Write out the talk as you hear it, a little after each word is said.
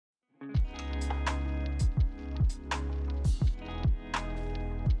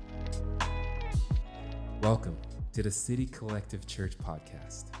Welcome to the City Collective Church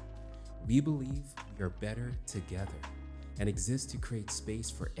podcast. We believe we are better together and exist to create space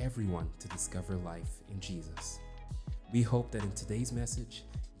for everyone to discover life in Jesus. We hope that in today's message,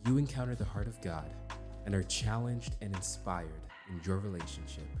 you encounter the heart of God and are challenged and inspired in your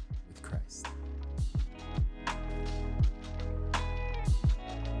relationship with Christ.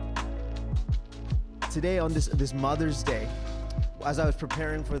 Today on this Mother's Day, as I was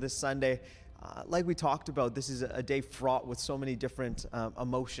preparing for this Sunday, like we talked about, this is a day fraught with so many different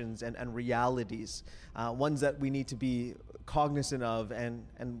emotions and realities, ones that we need to be cognizant of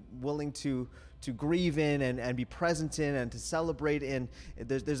and willing to grieve in and be present in and to celebrate in.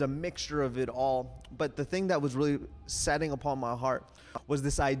 There's a mixture of it all. But the thing that was really setting upon my heart was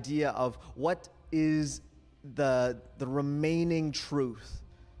this idea of what is the remaining truth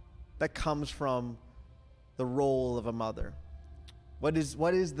that comes from the role of a mother. What is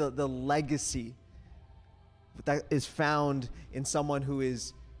the legacy that is found in someone who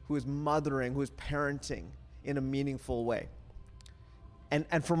is mothering, who is parenting in a meaningful way?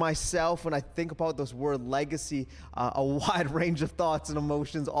 And for myself, when I think about this word legacy, a wide range of thoughts and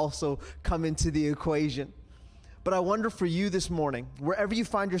emotions also come into the equation. But I wonder for you this morning, wherever you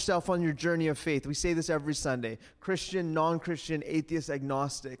find yourself on your journey of faith, we say this every Sunday, Christian, non-Christian, atheist,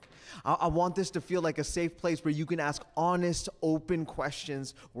 agnostic. I want this to feel like a safe place where you can ask honest, open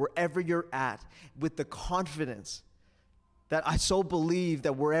questions wherever you're at with the confidence that I so believe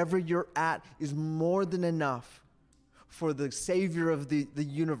that wherever you're at is more than enough for the Savior of the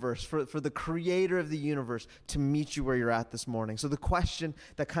universe, for the Creator of the universe to meet you where you're at this morning. So the question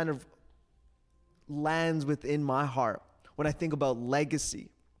that kind of lands within my heart when I think about legacy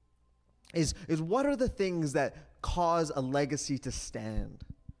is what are the things that cause a legacy to stand,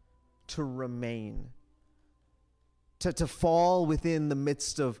 to remain, to fall within the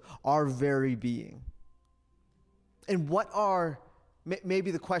midst of our very being? And what are,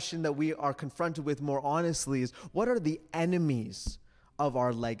 maybe the question that we are confronted with more honestly is, what are the enemies of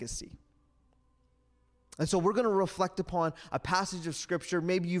our legacy? And so we're going to reflect upon a passage of Scripture.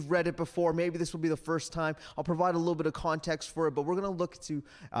 Maybe you've read it before. Maybe this will be the first time. I'll provide a little bit of context for it, but we're going to look to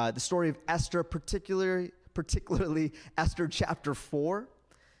the story of Esther, particularly Esther chapter 4.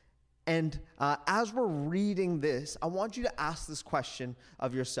 And as we're reading this, I want you to ask this question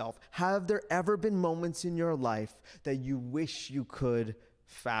of yourself. Have there ever been moments in your life that you wish you could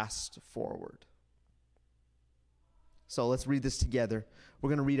fast forward? So let's read this together. We're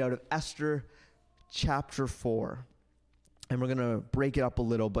going to read out of Esther chapter 4, and we're going to break it up a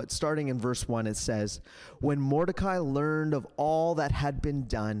little, but starting in verse 1, it says, "When Mordecai learned of all that had been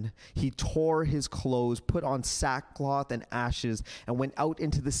done, he tore his clothes, put on sackcloth and ashes, and went out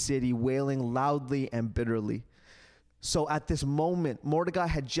into the city, wailing loudly and bitterly." So at this moment, Mordecai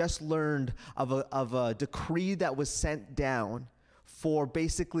had just learned of a decree that was sent down for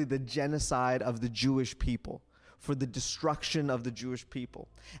basically the genocide of the Jewish people, for the destruction of the Jewish people.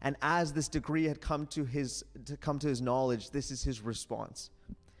 And as this decree had come to his knowledge, this is his response.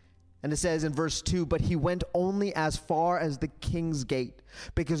 And it says in verse 2, "But he went only as far as the king's gate,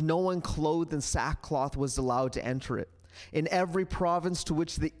 because no one clothed in sackcloth was allowed to enter it. In every province to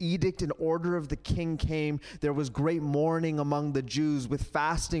which the edict and order of the king came, there was great mourning among the Jews, with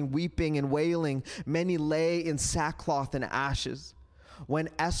fasting, weeping, and wailing. Many lay in sackcloth and ashes. When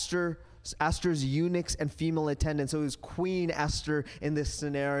Esther's eunuchs and female attendants, so it was Queen Esther in this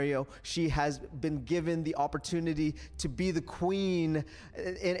scenario, she has been given the opportunity to be the queen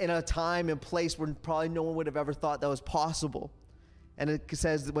in a time and place where probably no one would have ever thought that was possible. And it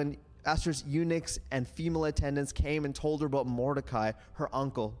says that when Esther's eunuchs and female attendants came and told her about Mordecai, her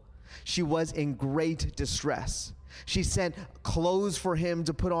uncle, she was in great distress. She sent clothes for him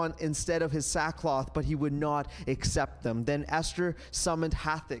to put on instead of his sackcloth, but he would not accept them. Then Esther summoned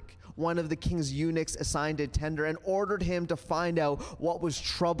Hathach, one of the king's eunuchs assigned to tender, and ordered him to find out what was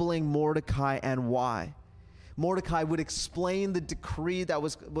troubling Mordecai and why. Mordecai would explain the decree that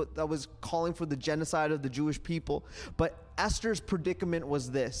was calling for the genocide of the Jewish people. But Esther's predicament was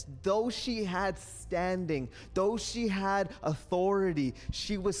this: though she had standing, though she had authority,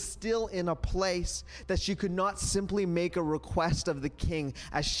 she was still in a place that she could not simply make a request of the king,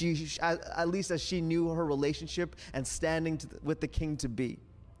 at least as she knew her relationship and standing with the king to be.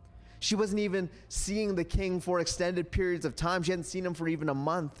 She wasn't even seeing the king for extended periods of time. She hadn't seen him for even a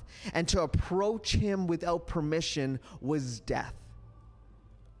month. And to approach him without permission was death.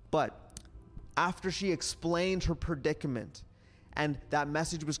 But after she explained her predicament and that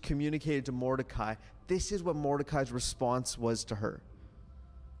message was communicated to Mordecai, this is what Mordecai's response was to her.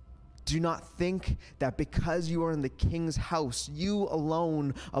 Do not think that because you are in the king's house, you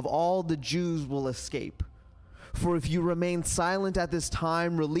alone of all the Jews will escape. For if you remain silent at this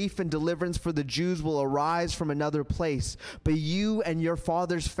time, relief and deliverance for the Jews will arise from another place. But you and your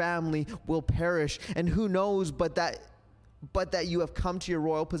father's family will perish. And who knows but that you have come to your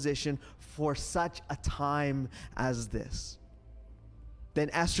royal position for such a time as this. Then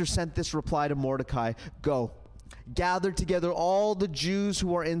Esther sent this reply to Mordecai, "Go, gather together all the Jews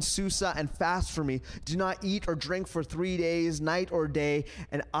who are in Susa and fast for me. Do not eat or drink for 3 days, night or day,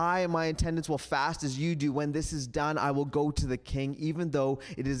 and I and my attendants will fast as you do. When this is done, I will go to the king, even though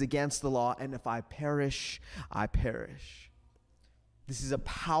it is against the law, and if I perish, I perish." This is a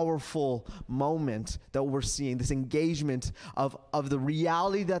powerful moment that we're seeing, this engagement of the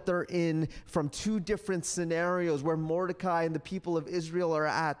reality that they're in from two different scenarios, where Mordecai and the people of Israel are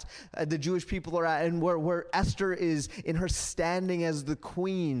at, the Jewish people are at, and where Esther is in her standing as the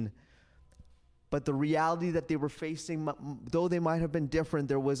queen. But the reality that they were facing, though they might have been different,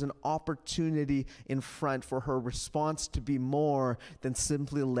 there was an opportunity in front for her response to be more than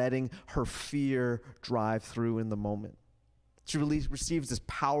simply letting her fear drive through in the moment. She receives this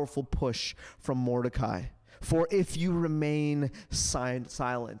powerful push from Mordecai. For if you remain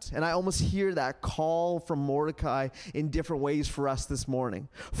silent. And I almost hear that call from Mordecai in different ways for us this morning.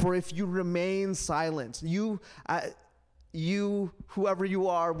 For if you remain silent, you, whoever you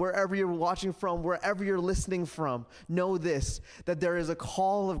are, wherever you're watching from, wherever you're listening from, know this, that there is a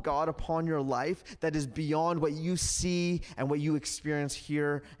call of God upon your life that is beyond what you see and what you experience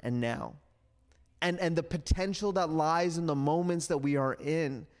here and now. And the potential that lies in the moments that we are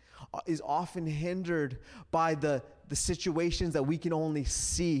in is often hindered by the situations that we can only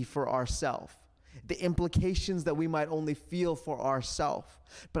see for ourselves, the implications that we might only feel for ourselves.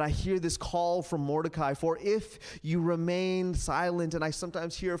 But I hear this call from Mordecai, for if you remain silent, and I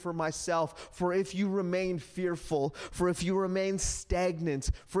sometimes hear for myself, for if you remain fearful, for if you remain stagnant,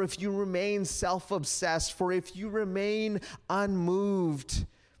 for if you remain self-obsessed, for if you remain unmoved,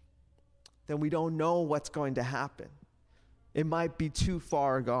 then we don't know what's going to happen. It might be too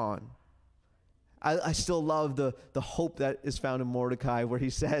far gone. I still love the hope that is found in Mordecai, where he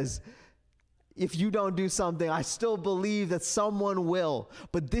says, if you don't do something, I still believe that someone will.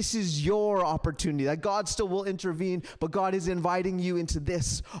 But this is your opportunity, that God still will intervene, but God is inviting you into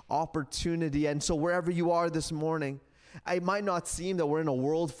this opportunity. And so wherever you are this morning, it might not seem that we're in a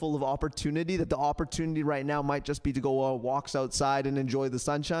world full of opportunity, that the opportunity right now might just be to go on walks outside and enjoy the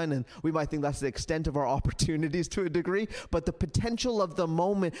sunshine, and we might think that's the extent of our opportunities to a degree, but the potential of the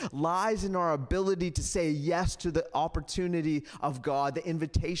moment lies in our ability to say yes to the opportunity of God, the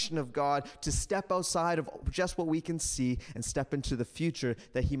invitation of God to step outside of just what we can see and step into the future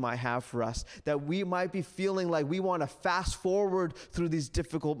that He might have for us. That we might be feeling like we want to fast forward through these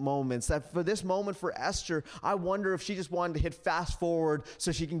difficult moments. That for this moment for Esther, I wonder if she just wanted to hit fast forward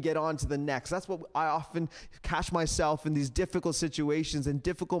so she can get on to the next. That's what I often catch myself in these difficult situations and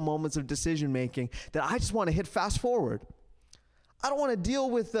difficult moments of decision making, that I just want to hit fast forward. I don't want to deal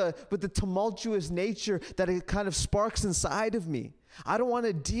with the tumultuous nature that it kind of sparks inside of me. I don't want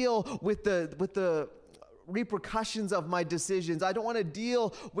to deal with the repercussions of my decisions. I don't want to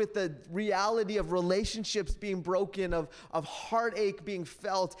deal with the reality of relationships being broken, of heartache being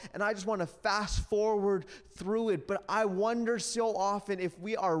felt, and I just want to fast forward through it. But I wonder so often if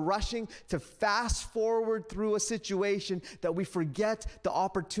we are rushing to fast forward through a situation that we forget the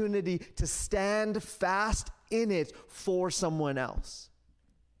opportunity to stand fast in it for someone else.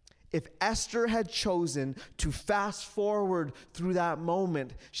 If Esther had chosen to fast forward through that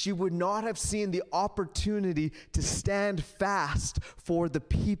moment, she would not have seen the opportunity to stand fast for the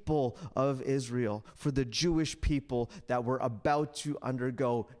people of Israel, for the Jewish people that were about to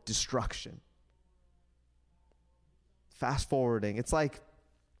undergo destruction. Fast forwarding. It's like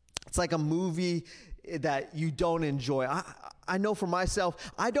a movie that you don't enjoy. I know for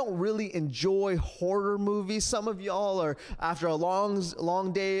myself, I don't really enjoy horror movies. Some of y'all are, after a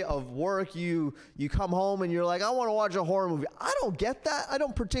long day of work, you come home and you're like, I want to watch a horror movie. I don't get that. I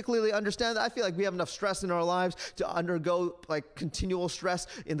don't particularly understand that. I feel like we have enough stress in our lives to undergo like continual stress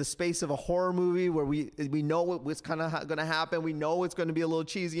in the space of a horror movie where we know what's kind of going to happen. We know it's going to be a little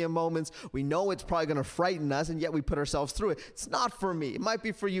cheesy in moments. We know it's probably going to frighten us, and yet we put ourselves through it. It's not for me. It might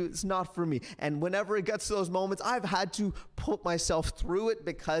be for you. It's not for me. And whenever it gets to those moments, I've had to put myself through it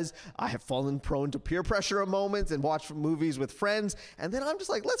because I have fallen prone to peer pressure at moments and watched movies with friends. And then I'm just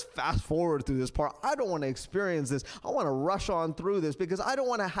like, let's fast forward through this part. I don't want to experience this. I want to rush on through this because I don't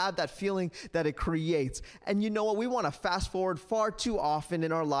want to have that feeling that it creates. And you know what? We want to fast forward far too often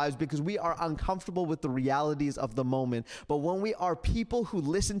in our lives because we are uncomfortable with the realities of the moment. But when we are people who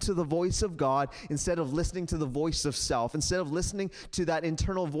listen to the voice of God instead of listening to the voice of self, instead of listening to that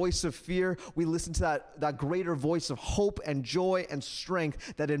internal voice of fear, we listen to to that greater voice of hope and joy and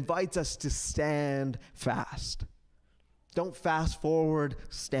strength that invites us to stand fast. Don't fast forward,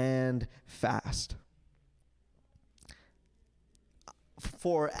 stand fast.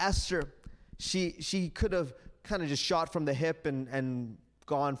 For Esther, she could have kind of just shot from the hip and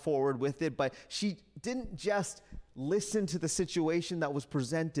gone forward with it, but she didn't just listen to the situation that was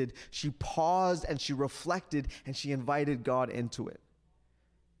presented. She paused and she reflected and she invited God into it.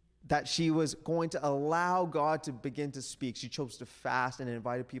 That she was going to allow God to begin to speak. She chose to fast and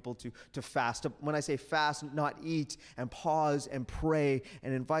invited people to fast. When I say fast, not eat, and pause and pray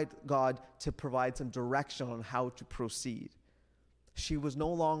and invite God to provide some direction on how to proceed. She was no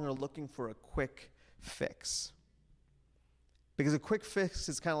longer looking for a quick fix. Because a quick fix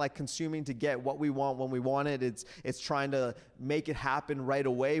is kind of like consuming to get what we want when we want it. It's trying to make it happen right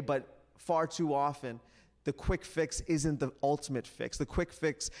away, but far too often, the quick fix isn't the ultimate fix. The quick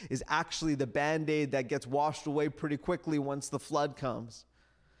fix is actually the Band-Aid that gets washed away pretty quickly once the flood comes.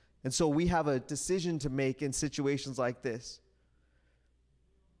 And so we have a decision to make in situations like this.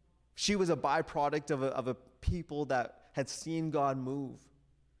 She was a byproduct of a people that had seen God move.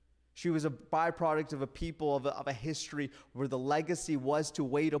 She was a byproduct of a people, of a history where the legacy was to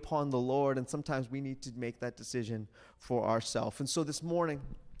wait upon the Lord, and sometimes we need to make that decision for ourselves. And so this morning,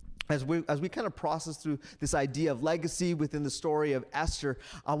 as we kind of process through this idea of legacy within the story of Esther,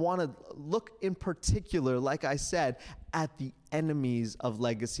 I want to look in particular, like I said, at the enemies of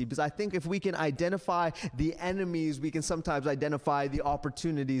legacy. Because I think if we can identify the enemies, we can sometimes identify the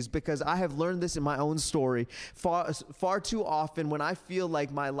opportunities. Because I have learned this in my own story. Far too often when I feel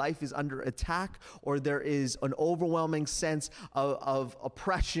like my life is under attack, or there is an overwhelming sense of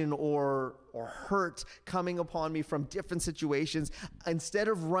oppression or hurt coming upon me from different situations, instead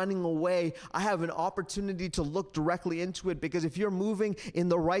of running away, I have an opportunity to look directly into it. Because if you're moving in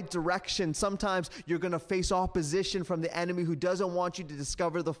the right direction, sometimes you're going to face opposition from the enemy who doesn't want you to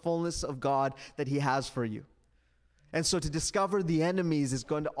discover the fullness of God that he has for you. And so to discover the enemies is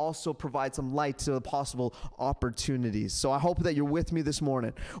going to also provide some light to the possible opportunities. So I hope that you're with me this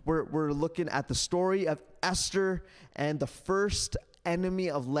morning. We're looking at the story of Esther, and the first enemy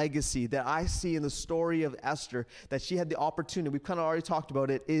of legacy that I see in the story of Esther, that she had the opportunity, we've kind of already talked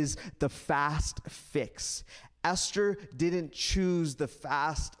about it, is the fast fix. Esther didn't choose the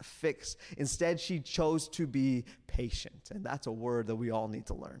fast fix. Instead, she chose to be patient. And that's a word that we all need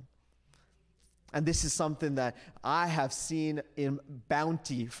to learn. And this is something that I have seen in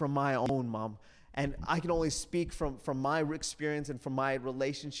bounty from my own mom. And I can only speak from my experience and from my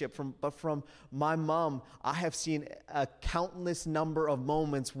relationship, but from my mom, I have seen a countless number of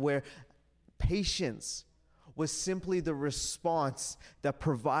moments where patience was simply the response that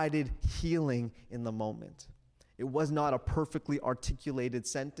provided healing in the moment. It was not a perfectly articulated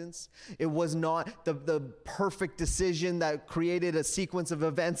sentence. It was not the perfect decision that created a sequence of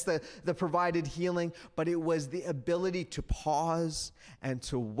events that provided healing, but it was the ability to pause and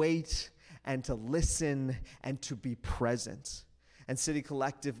to wait and to listen and to be present. And City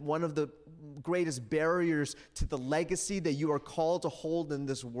Collective, one of the greatest barriers to the legacy that you are called to hold in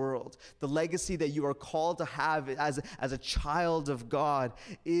this world, the legacy that you are called to have as a child of God,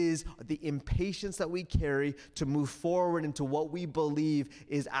 is the impatience that we carry to move forward into what we believe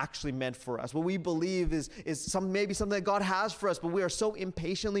is actually meant for us. What we believe is maybe something that God has for us, but we are so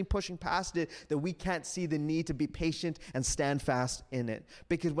impatiently pushing past it that we can't see the need to be patient and stand fast in it.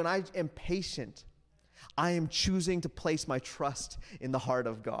 Because when I am patient, I am choosing to place my trust in the heart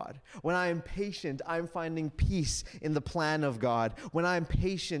of God. When I am patient, I'm finding peace in the plan of God. When I am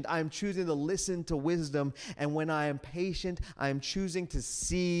patient, I am choosing to listen to wisdom. And when I am patient, I am choosing to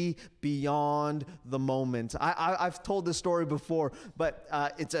see beyond the moment. I've told this story before, but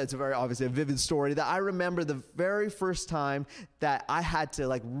it's a very obviously a vivid story that I remember the very first time that I had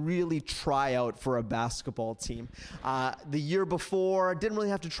to really try out for a basketball team. The year before, didn't really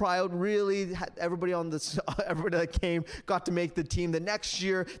have to try out really. Everybody that came got to make the team. The next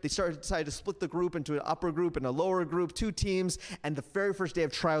year, they decided to split the group into an upper group and a lower group, 2 teams. And the very first day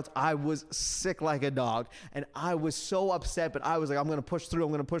of tryouts, I was sick like a dog. And I was so upset, but I was like, I'm going to push through. I'm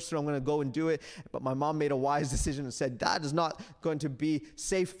going to go and do it. But my mom made a wise decision and said, that is not going to be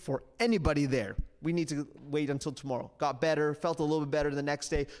safe for anybody there. We need to wait until tomorrow. Got better, felt a little bit better the next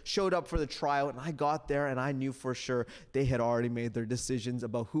day, showed up for the tryout, and I got there and I knew for sure they had already made their decisions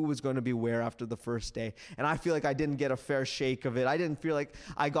about who was going to be where after the first day. And I feel like I didn't get a fair shake of it. I didn't feel like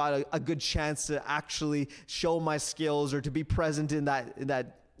I got a good chance to actually show my skills or to be present in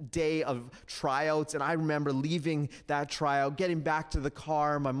that day of tryouts, and I remember leaving that tryout, getting back to the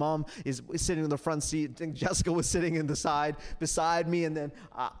car. My mom is sitting in the front seat. I think Jessica was sitting in the side beside me, and then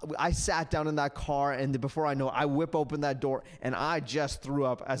I sat down in that car, and before I know it, I whip open that door, and I just threw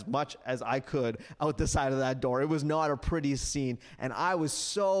up as much as I could out the side of that door. It was not a pretty scene, and I was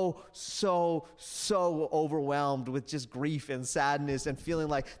so overwhelmed with just grief and sadness and feeling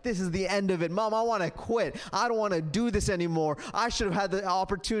like this is the end of it. Mom, I want to quit. I don't want to do this anymore. I should have had the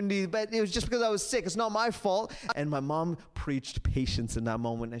opportunity, but it was just because I was sick. It's not my fault. And my mom preached patience in that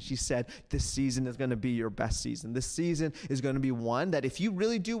moment, and she said, this season is going to be your best season. This season is going to be one that if you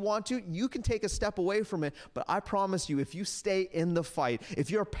really do want to, you can take a step away from it. But I promise you, if you stay in the fight, if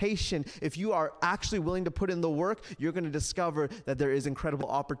you're patient, if you are actually willing to put in the work, you're going to discover that there is incredible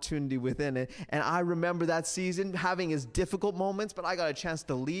opportunity within it. And I remember that season having its difficult moments, but I got a chance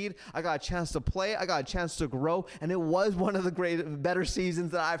to lead. I got a chance to play. I got a chance to grow. And it was one of the better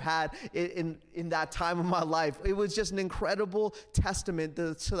seasons that I've had in that time of my life. It was just an incredible testament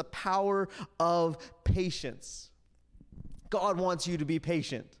to the power of patience. God wants you to be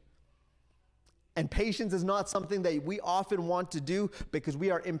patient. And patience is not something that we often want to do because we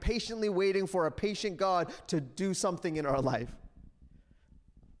are impatiently waiting for a patient God to do something in our life.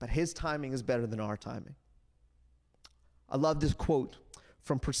 But his timing is better than our timing. I love this quote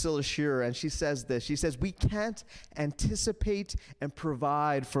from Priscilla Shirer, and she says this. She says, we can't anticipate and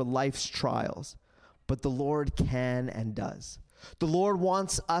provide for life's trials, but the Lord can and does. The Lord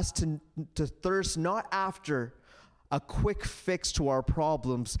wants us to thirst not after a quick fix to our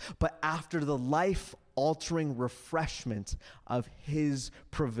problems, but after the life-altering refreshment of his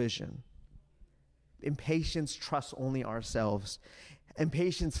provision. Impatience trusts only ourselves.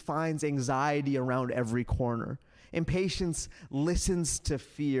 Impatience finds anxiety around every corner. Impatience listens to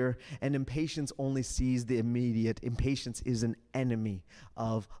fear, and impatience only sees the immediate. Impatience is an enemy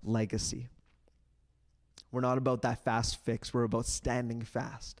of legacy. We're not about that fast fix. We're about standing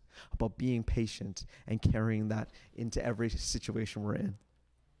fast, about being patient and carrying that into every situation we're in.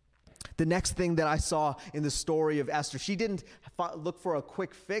 The next thing that I saw in the story of Esther, she didn't look for a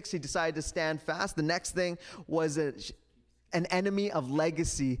quick fix. She decided to stand fast. The next thing was an enemy of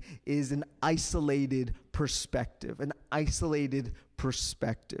legacy is an isolated perspective,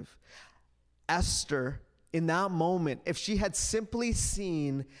 Esther, in that moment, if she had simply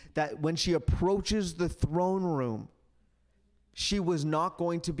seen that when she approaches the throne room, she was not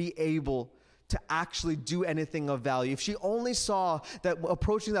going to be able to actually do anything of value. If she only saw that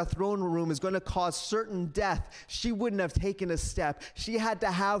approaching that throne room is going to cause certain death, she wouldn't have taken a step. She had to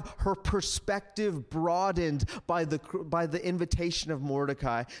have her perspective broadened by the invitation of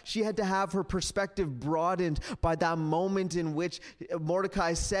Mordecai. She had to have her perspective broadened by that moment in which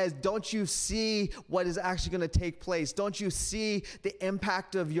Mordecai says, don't you see what is actually going to take place? Don't you see the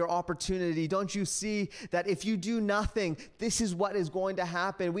impact of your opportunity? Don't you see that if you do nothing, this is what is going to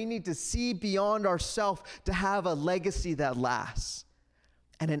happen? We need to see beyond ourselves to have a legacy that lasts.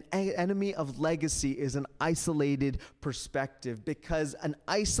 And an enemy of legacy is an isolated perspective, because an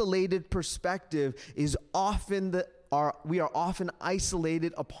isolated perspective is often we are often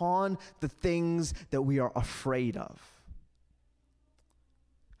isolated upon the things that we are afraid of.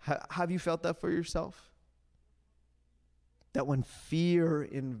 Have you felt that for yourself? That when fear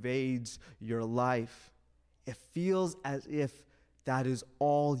invades your life, it feels as if that is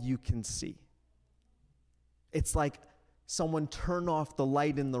all you can see. It's like someone turned off the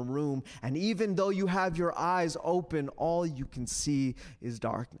light in the room, and even though you have your eyes open, all you can see is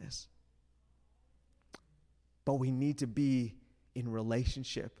darkness. But we need to be in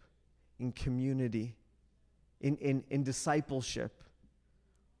relationship, in community, in discipleship,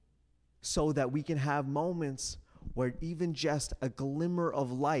 so that we can have moments where even just a glimmer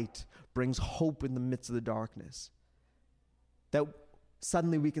of light brings hope in the midst of the darkness. That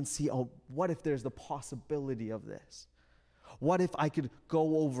suddenly we can see, oh, what if there's the possibility of this? What if I could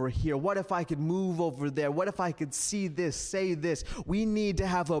go over here? What if I could move over there? What if I could see this, say this? We need to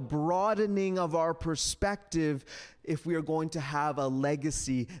have a broadening of our perspective if we are going to have a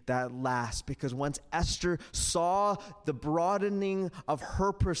legacy that lasts. Because once Esther saw the broadening of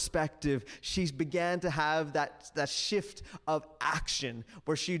her perspective, she began to have that shift of action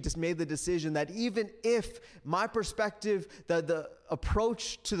where she just made the decision that even if my perspective, the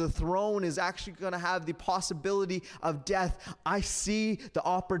approach to the throne is actually going to have the possibility of death, I see the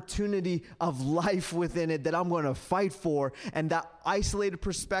opportunity of life within it that I'm going to fight for. And that isolated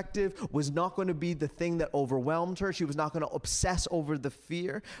perspective was not going to be the thing that overwhelmed her. her. She was not going to obsess over the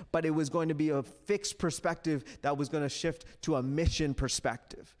fear, but it was going to be a fixed perspective that was going to shift to a mission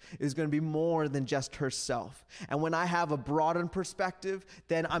perspective. It was going to be more than just herself. And when I have a broadened perspective,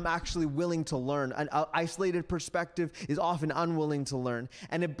 then I'm actually willing to learn. An isolated perspective is often unwilling to learn.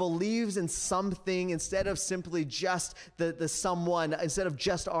 And it believes in something instead of simply just the someone, instead of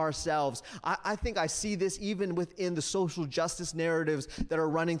just ourselves. I think I see this even within the social justice narratives that are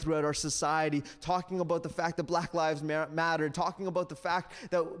running throughout our society, talking about the fact that Black Lives Matter, talking about the fact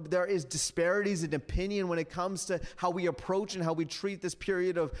that there is disparities in opinion when it comes to how we approach and how we treat this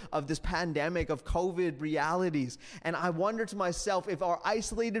period of this pandemic, of COVID realities. And I wonder to myself if our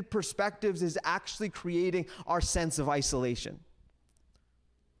isolated perspectives is actually creating our sense of isolation.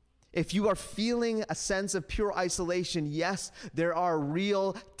 If you are feeling a sense of pure isolation, yes, there are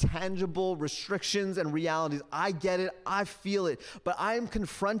real, tangible restrictions and realities. I get it. I feel it. But I am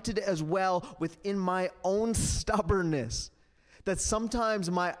confronted as well within my own stubbornness that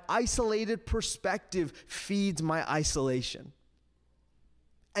sometimes my isolated perspective feeds my isolation.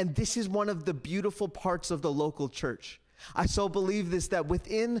 And this is one of the beautiful parts of the local church. I so believe this, that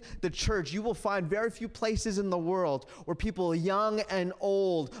within the church, you will find very few places in the world where people young and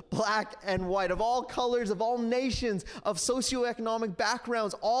old, black and white, of all colors, of all nations, of socioeconomic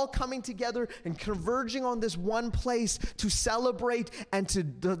backgrounds, all coming together and converging on this one place to celebrate and to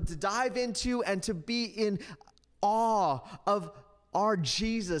dive into and to be in awe of our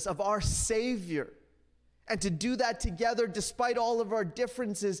Jesus, of our Savior. And to do that together, despite all of our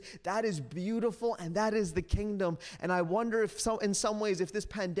differences, that is beautiful, and that is the kingdom. And I wonder if in some ways, if this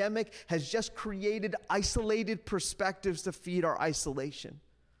pandemic has just created isolated perspectives to feed our isolation.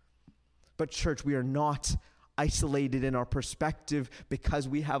 But church, we are not isolated in our perspective because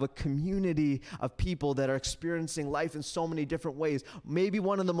we have a community of people that are experiencing life in so many different ways. Maybe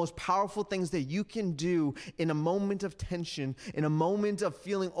one of the most powerful things that you can do in a moment of tension, in a moment of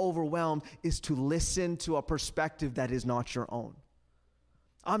feeling overwhelmed, is to listen to a perspective that is not your own.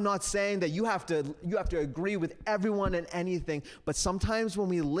 I'm not saying that you have to agree with everyone and anything, but sometimes when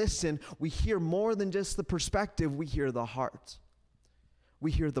we listen, we hear more than just the perspective. We hear the heart. We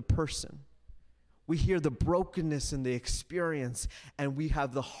hear the person. We hear the brokenness and the experience, and we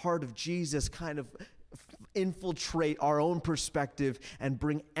have the heart of Jesus kind of infiltrate our own perspective and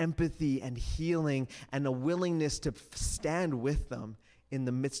bring empathy and healing and a willingness to stand with them in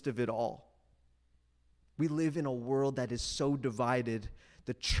the midst of it all. We live in a world that is so divided.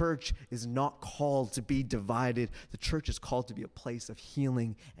 The church is not called to be divided. The church is called to be a place of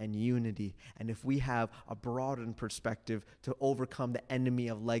healing and unity. And if we have a broadened perspective to overcome the enemy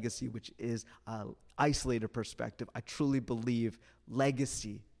of legacy, which is an isolated perspective, I truly believe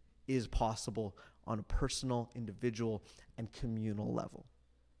legacy is possible on a personal, individual, and communal level.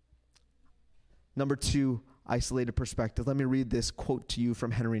 Number 2, isolated perspective. Let me read this quote to you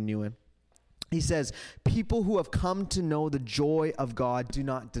from Henry Nouwen. He says, "People who have come to know the joy of God do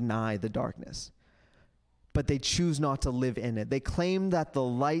not deny the darkness, but they choose not to live in it. They claim that the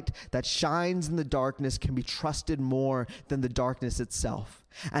light that shines in the darkness can be trusted more than the darkness itself,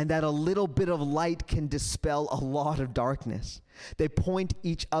 and that a little bit of light can dispel a lot of darkness. They point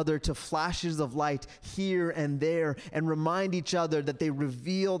each other to flashes of light here and there and remind each other that they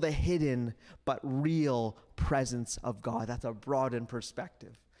reveal the hidden but real presence of God." That's a broadened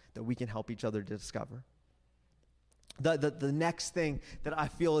perspective that we can help each other to discover. The next thing that I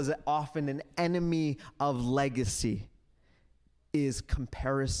feel is often an enemy of legacy is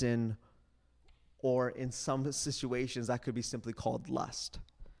comparison, or in some situations that could be simply called lust.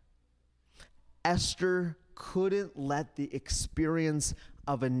 Esther couldn't let the experience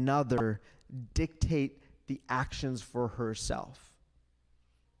of another dictate the actions for herself.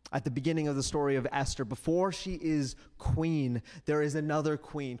 At the beginning of the story of Esther, before she is queen, there is another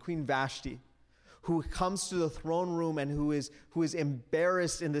queen, Queen Vashti, who comes to the throne room and who is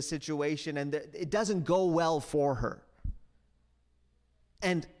embarrassed in the situation, and it doesn't go well for her.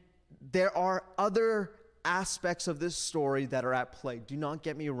 And there are other aspects of this story that are at play. Do not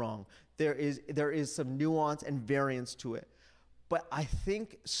get me wrong. There is some nuance and variance to it. But I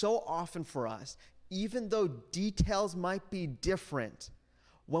think so often for us, even though details might be different,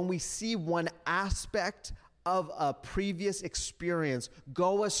 when we see one aspect of a previous experience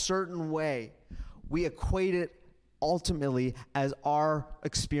go a certain way, we equate it ultimately as our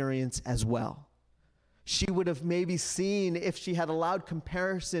experience as well. She would have maybe seen, if she had allowed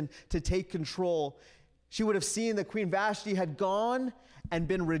comparison to take control, she would have seen that Queen Vashti had gone and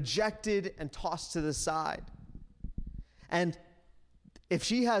been rejected and tossed to the side. And if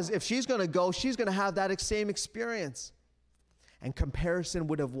she's going to go, she's going to have that same experience. And comparison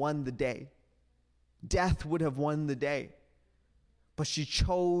would have won the day. Death would have won the day. But she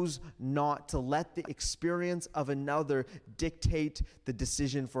chose not to let the experience of another dictate the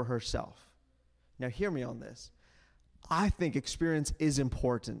decision for herself. Now, hear me on this. I think experience is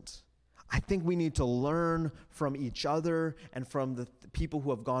important. I think we need to learn from each other and from the people who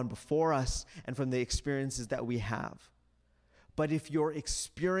have gone before us and from the experiences that we have. But if your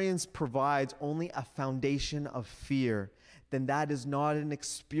experience provides only a foundation of fear, then that is not an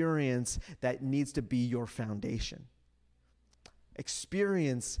experience that needs to be your foundation.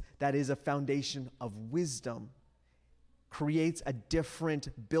 Experience that is a foundation of wisdom creates a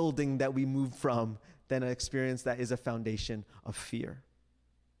different building that we move from than an experience that is a foundation of fear.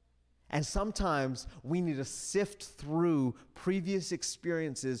 And sometimes we need to sift through previous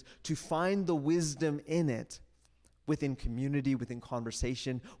experiences to find the wisdom in it within community, within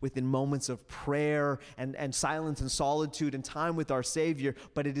conversation, within moments of prayer and silence and solitude and time with our Savior.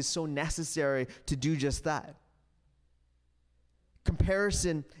 But it is so necessary to do just that.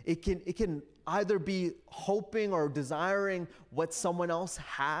 Comparison, it can either be hoping or desiring what someone else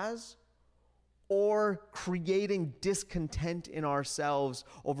has, or creating discontent in ourselves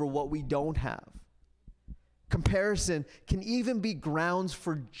over what we don't have. Comparison can even be grounds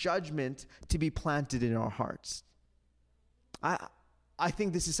for judgment to be planted in our hearts. I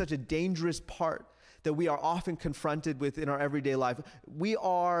think this is such a dangerous part that we are often confronted with in our everyday life. We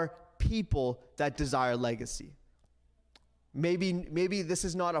are people that desire legacy. Maybe this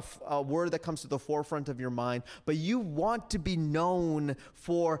is not a word that comes to the forefront of your mind, but you want to be known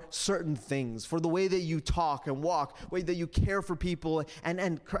for certain things, for the way that you talk and walk, the way that you care for people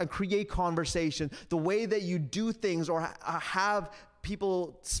and create conversation, the way that you do things or have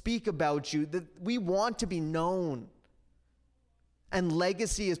people speak about you, that we want to be known. And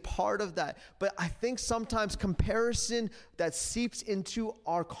legacy is part of that. But I think sometimes comparison that seeps into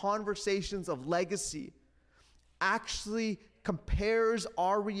our conversations of legacy actually compares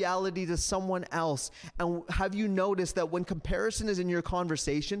our reality to someone else. And have you noticed that when comparison is in your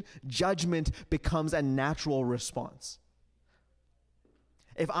conversation, judgment becomes a natural response?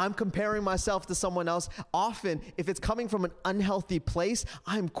 If I'm comparing myself to someone else, often if it's coming from an unhealthy place,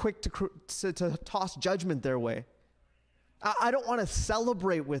 I'm quick to toss judgment their way. I don't want to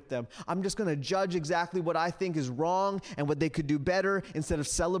celebrate with them. I'm just going to judge exactly what I think is wrong and what they could do better instead of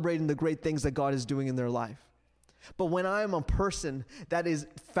celebrating the great things that God is doing in their life. But when I am a person that is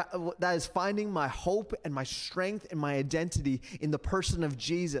finding my hope and my strength and my identity in the person of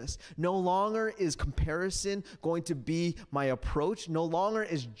Jesus, no longer is comparison going to be my approach. No longer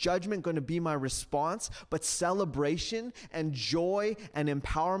is judgment going to be my response, but celebration and joy and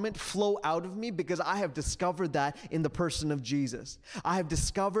empowerment flow out of me because I have discovered that in the person of Jesus. I have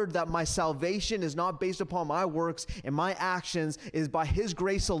discovered that my salvation is not based upon my works and my actions. It is by His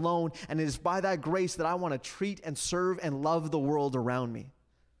grace alone, and it is by that grace that I want to treat and serve and love the world around me.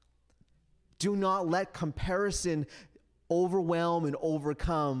 Do not let comparison overwhelm and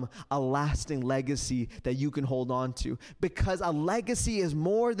overcome a lasting legacy that you can hold on to. Because a legacy is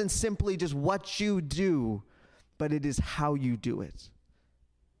more than simply just what you do, but it is how you do it.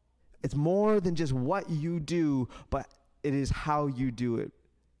 It's more than just what you do, but it is how you do it.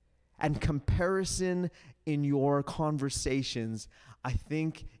 And comparison in your conversations, I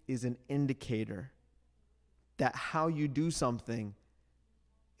think, is an indicator that how you do something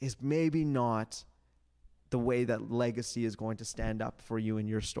is maybe not the way that legacy is going to stand up for you in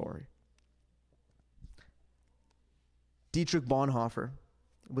your story. Dietrich Bonhoeffer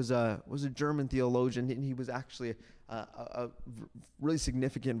was a German theologian, and he was actually a really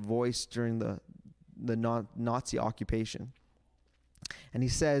significant voice during the Nazi occupation. And he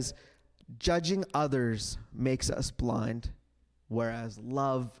says, judging others makes us blind, whereas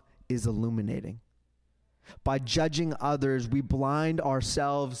love is illuminating. By judging others, we blind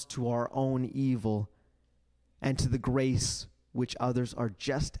ourselves to our own evil and to the grace which others are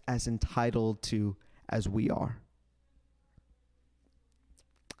just as entitled to as we are.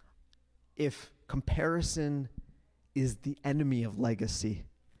 If comparison is the enemy of legacy,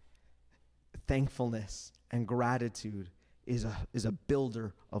 thankfulness and gratitude is a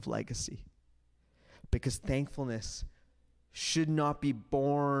builder of legacy. Because thankfulness should not be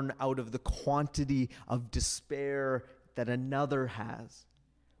born out of the quantity of despair that another has,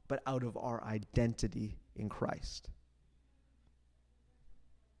 but out of our identity in Christ.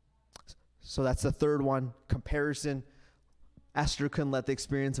 So that's the third one, comparison. Esther couldn't let the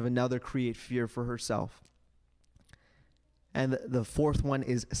experience of another create fear for herself. And the fourth one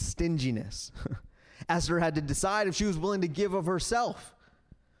is stinginess. Esther had to decide if she was willing to give of herself.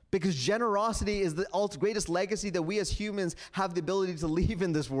 Because generosity is the greatest legacy that we as humans have the ability to leave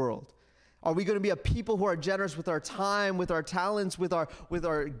in this world. Are we going to be a people who are generous with our time, with our talents, with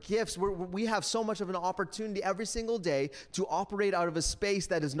our gifts? We have so much of an opportunity every single day to operate out of a space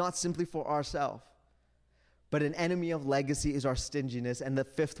that is not simply for ourselves. But an enemy of legacy is our stinginess. And the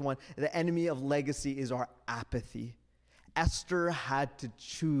fifth one, the enemy of legacy is our apathy. Esther had to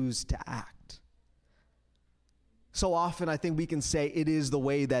choose to act. So often I think we can say it is the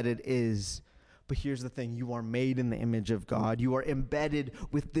way that it is. But here's the thing, you are made in the image of God. You are embedded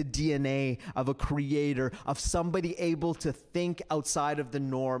with the DNA of a creator, of somebody able to think outside of the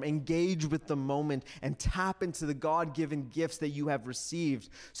norm, engage with the moment, and tap into the God-given gifts that you have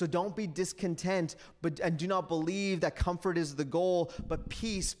received. So don't be discontent, and do not believe that comfort is the goal, but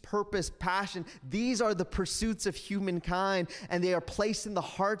peace, purpose, passion, these are the pursuits of humankind, and they are placed in the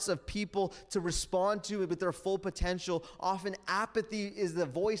hearts of people to respond to it with their full potential. Often apathy is the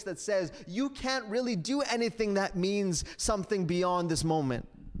voice that says, you can't really do anything that means something beyond this moment.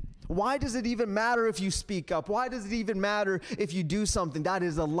 Why does it even matter if you speak up? Why does it even matter if you do something? That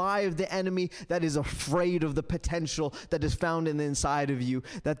is a lie of the enemy that is afraid of the potential that is found in the inside of you.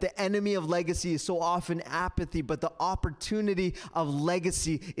 That the enemy of legacy is so often apathy, but the opportunity of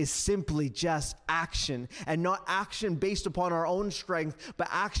legacy is simply just action. And not action based upon our own strength, but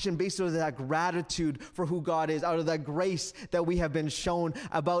action based on that gratitude for who God is, out of that grace that we have been shown,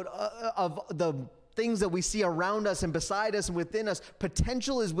 about of the things that we see around us and beside us and within us.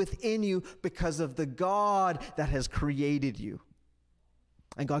 Potential is within you because of the God that has created you.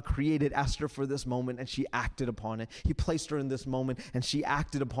 And God created Esther for this moment, and she acted upon it. He placed her in this moment, and she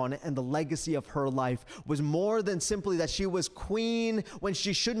acted upon it. And the legacy of her life was more than simply that she was queen when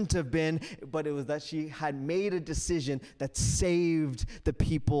she shouldn't have been, but it was that she had made a decision that saved the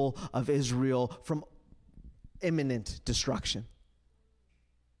people of Israel from imminent destruction.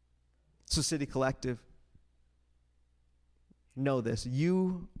 So City Collective, know this.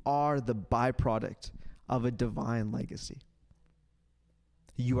 You are the byproduct of a divine legacy.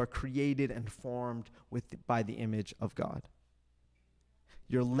 You are created and formed by the image of God.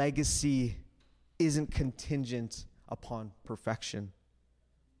 Your legacy isn't contingent upon perfection.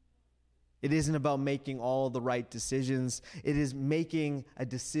 It isn't about making all the right decisions. It is making a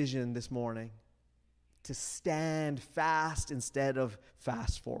decision this morning to stand fast instead of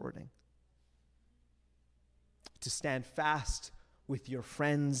fast forwarding. To stand fast with your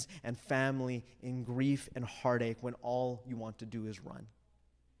friends and family in grief and heartache when all you want to do is run.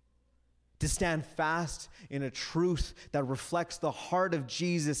 To stand fast in a truth that reflects the heart of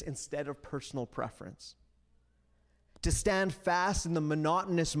Jesus instead of personal preference. To stand fast in the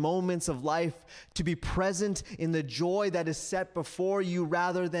monotonous moments of life, to be present in the joy that is set before you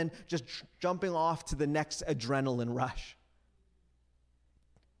rather than just jumping off to the next adrenaline rush.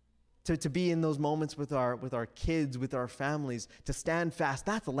 To be in those moments with our kids, with our families, to stand fast.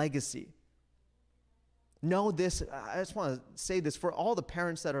 That's a legacy. Know this, I just want to say this for all the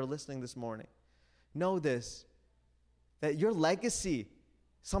parents that are listening this morning. Know this, that your legacy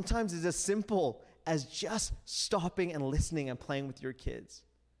sometimes is as simple as just stopping and listening and playing with your kids.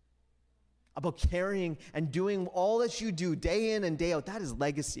 About carrying and doing all that you do day in and day out. That is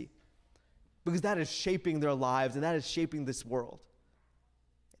legacy. Because that is shaping their lives and that is shaping this world.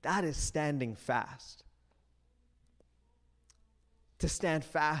 That is standing fast. To stand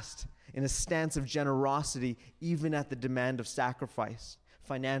fast in a stance of generosity, even at the demand of sacrifice,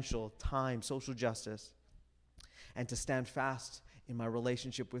 financial, time, social justice. And to stand fast in my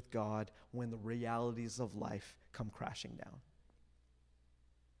relationship with God when the realities of life come crashing down.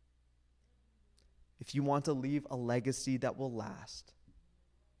 If you want to leave a legacy that will last,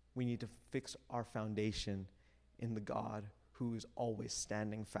 we need to fix our foundation in the God who is always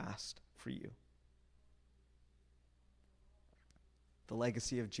standing fast for you. The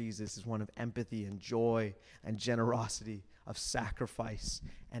legacy of Jesus is one of empathy and joy and generosity, of sacrifice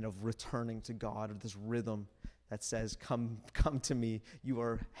and of returning to God, of this rhythm that says, come to me, you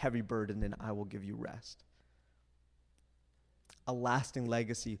are heavy burdened and I will give you rest. A lasting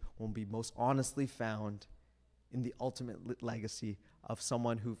legacy will be most honestly found in the ultimate legacy of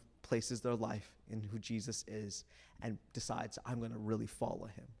someone who places their life in who Jesus is and decides, I'm going to really follow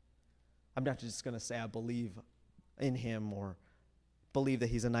him. I'm not just going to say I believe in him or believe that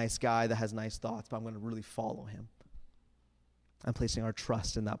he's a nice guy that has nice thoughts, but I'm going to really follow him. And placing our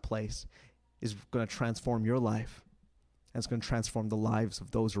trust in that place is going to transform your life, and it's going to transform the lives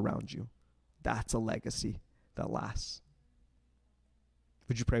of those around you. That's a legacy that lasts.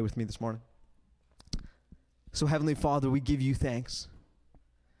 Would you pray with me this morning? So Heavenly Father, we give you thanks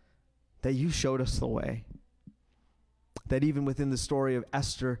that you showed us the way. That even within the story of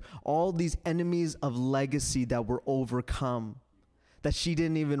Esther, all these enemies of legacy that were overcome, that she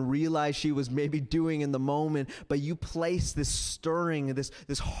didn't even realize she was maybe doing in the moment, but you placed this stirring,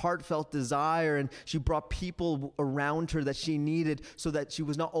 this heartfelt desire, and she brought people around her that she needed so that she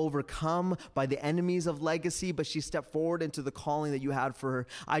was not overcome by the enemies of legacy, but she stepped forward into the calling that you had for her.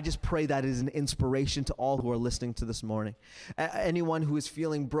 I just pray that is an inspiration to all who are listening to this morning. Anyone who is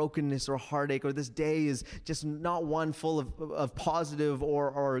feeling brokenness or heartache, or this day is just not one full of positive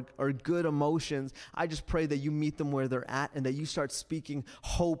or good emotions, I just pray that you meet them where they're at and that you start speaking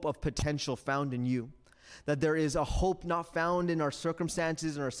hope of potential found in you. That there is a hope not found in our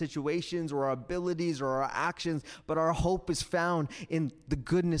circumstances and our situations or our abilities or our actions, but our hope is found in the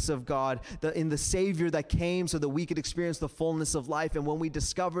goodness of God, in the Savior that came so that we could experience the fullness of life. And when we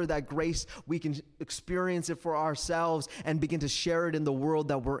discover that grace, we can experience it for ourselves and begin to share it in the world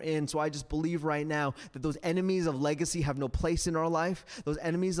that we're in. So I just believe right now that those enemies of legacy have no place in our life. Those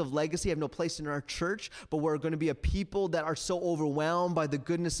enemies of legacy have no place in our church, but we're going to be a people that are so overwhelmed by the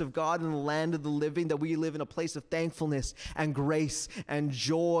goodness of God in the land of the living that we live in a place of thankfulness and grace and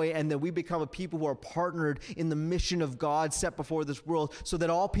joy, and that we become a people who are partnered in the mission of God set before this world, so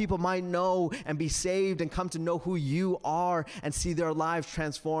that all people might know and be saved and come to know who you are and see their lives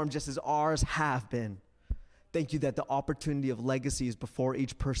transformed just as ours have been. Thank you that the opportunity of legacy is before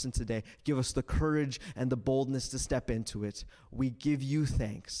each person today. Give us the courage and the boldness to step into it. We give you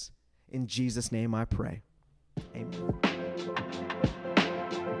thanks. In Jesus' name I pray. Amen.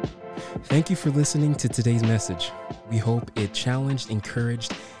 Thank you for listening to today's message. We hope it challenged,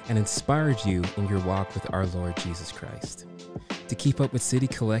 encouraged, and inspired you in your walk with our Lord Jesus Christ. To keep up with City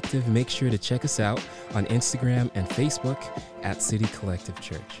Collective, make sure to check us out on Instagram and Facebook at City Collective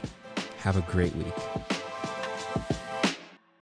Church. Have a great week.